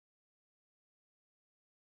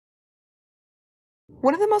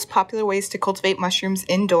One of the most popular ways to cultivate mushrooms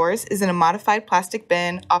indoors is in a modified plastic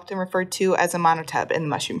bin, often referred to as a monotub in the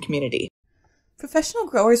mushroom community. Professional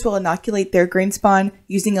growers will inoculate their grain spawn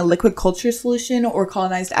using a liquid culture solution or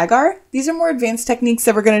colonized agar. These are more advanced techniques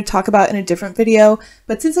that we're going to talk about in a different video,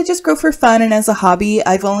 but since I just grow for fun and as a hobby,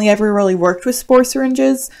 I've only ever really worked with spore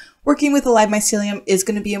syringes. Working with a live mycelium is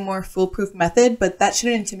going to be a more foolproof method, but that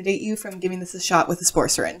shouldn't intimidate you from giving this a shot with a spore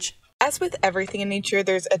syringe. As with everything in nature,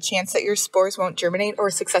 there's a chance that your spores won't germinate or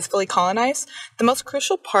successfully colonize. The most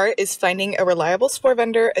crucial part is finding a reliable spore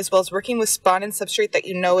vendor, as well as working with spawn and substrate that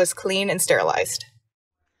you know is clean and sterilized.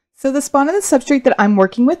 So the spawn and the substrate that I'm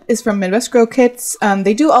working with is from Midwest Grow Kits.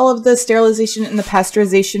 They do all of the sterilization and the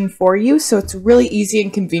pasteurization for you, so it's really easy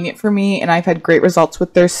and convenient for me, and I've had great results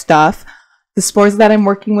with their stuff. The spores that I'm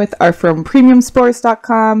working with are from Premium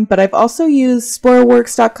Spores.com, but I've also used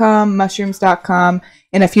Sporeworks.com, Mushrooms.com,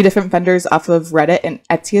 and a few different vendors off of Reddit and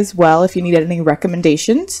Etsy as well if you need any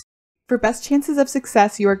recommendations. For best chances of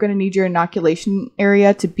success, you are going to need your inoculation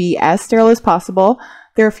area to be as sterile as possible.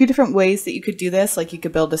 There are a few different ways that you could do this, like you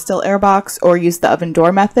could build a still air box or use the oven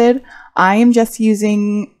door method. I am just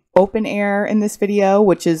using open air in this video,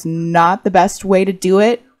 which is not the best way to do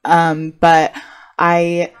it, but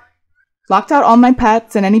I locked out all my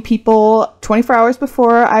pets and any people 24 hours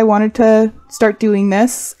before I wanted to start doing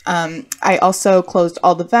this. I also closed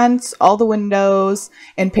all the vents, all the windows,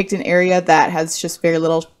 and picked an area that has just very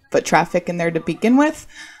little foot traffic in there to begin with.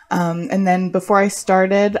 And then before I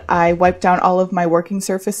started, I wiped down all of my working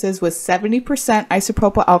surfaces with 70%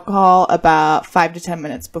 isopropyl alcohol about 5 to 10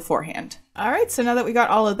 minutes beforehand. All right, so now that we got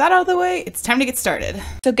all of that out of the way, it's time to get started.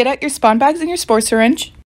 So get out your spawn bags and your spore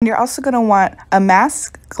syringe. You're also going to want a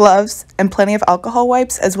mask, gloves, and plenty of alcohol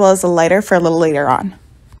wipes, as well as a lighter for a little later on.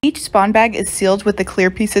 Each spawn bag is sealed with a clear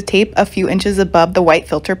piece of tape a few inches above the white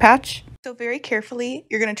filter patch. So very carefully,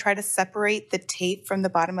 you're going to try to separate the tape from the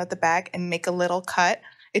bottom of the bag and make a little cut.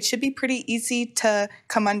 It should be pretty easy to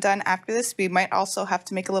come undone after this. We might also have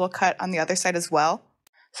to make a little cut on the other side as well.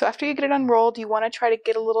 So after you get it unrolled, you want to try to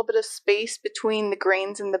get a little bit of space between the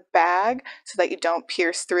grains in the bag so that you don't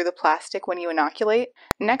pierce through the plastic when you inoculate.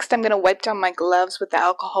 Next, I'm going to wipe down my gloves with the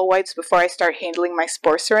alcohol wipes before I start handling my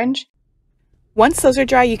spore syringe. Once those are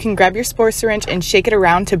dry, you can grab your spore syringe and shake it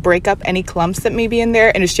around to break up any clumps that may be in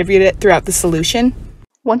there and distribute it throughout the solution.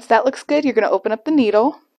 Once that looks good, you're going to open up the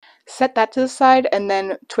needle, set that to the side, and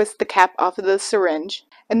then twist the cap off of the syringe.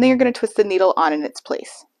 And then you're going to twist the needle on in its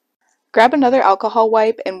place. Grab another alcohol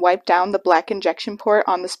wipe and wipe down the black injection port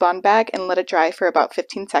on the spawn bag and let it dry for about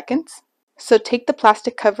 15 seconds. So take the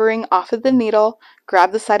plastic covering off of the needle,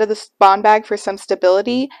 grab the side of the spawn bag for some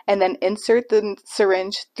stability, and then insert the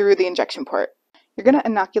syringe through the injection port. You're going to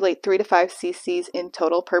inoculate 3 to 5 cc's in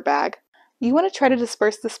total per bag. You want to try to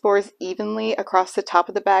disperse the spores evenly across the top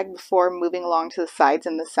of the bag before moving along to the sides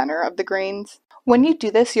and the center of the grains. When you do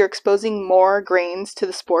this, you're exposing more grains to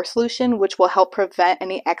the spore solution, which will help prevent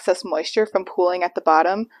any excess moisture from pooling at the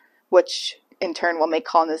bottom, which in turn will make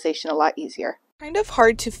colonization a lot easier. Kind of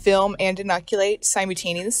hard to film and inoculate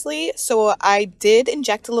simultaneously, so I did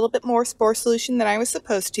inject a little bit more spore solution than I was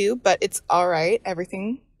supposed to, but it's alright,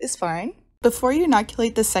 everything is fine. Before you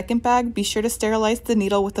inoculate the second bag, be sure to sterilize the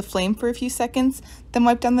needle with a flame for a few seconds, then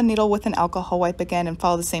wipe down the needle with an alcohol wipe again and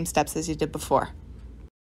follow the same steps as you did before.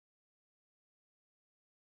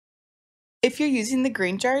 If you're using the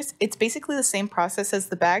grain jars, it's basically the same process as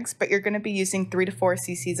the bags, but you're going to be using 3 to 4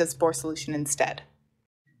 cc's of spore solution instead.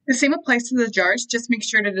 The same applies to the jars, just make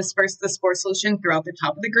sure to disperse the spore solution throughout the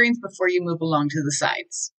top of the grains before you move along to the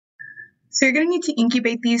sides. So you're going to need to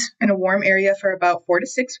incubate these in a warm area for about 4 to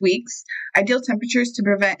 6 weeks. Ideal temperatures to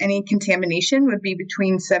prevent any contamination would be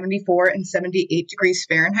between 74 and 78 degrees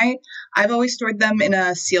Fahrenheit. I've always stored them in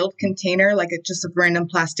a sealed container, like just a random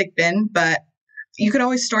plastic bin, but you could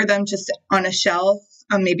always store them just on a shelf,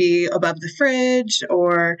 maybe above the fridge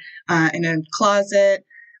or in a closet,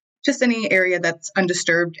 just any area that's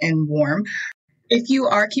undisturbed and warm. If you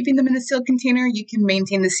are keeping them in a sealed container, you can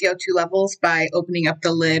maintain the CO2 levels by opening up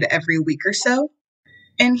the lid every week or so.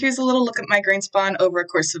 And here's a little look at my grain spawn over a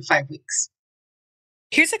course of 5 weeks.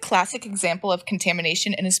 Here's a classic example of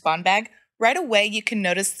contamination in a spawn bag. Right away, you can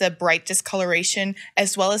notice the bright discoloration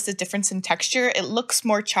as well as the difference in texture. It looks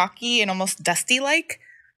more chalky and almost dusty-like.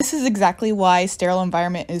 This is exactly why sterile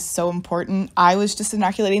environment is so important. I was just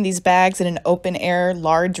inoculating these bags in an open air,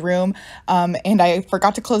 large room, and I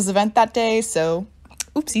forgot to close the vent that day, so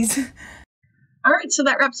oopsies. All right, so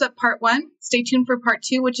that wraps up part 1. Stay tuned for part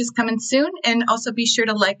 2, which is coming soon, and also be sure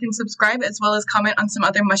to like and subscribe, as well as comment on some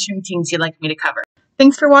other mushroom teams you'd like me to cover.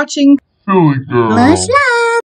 Thanks for watching. Silly girl. Much love.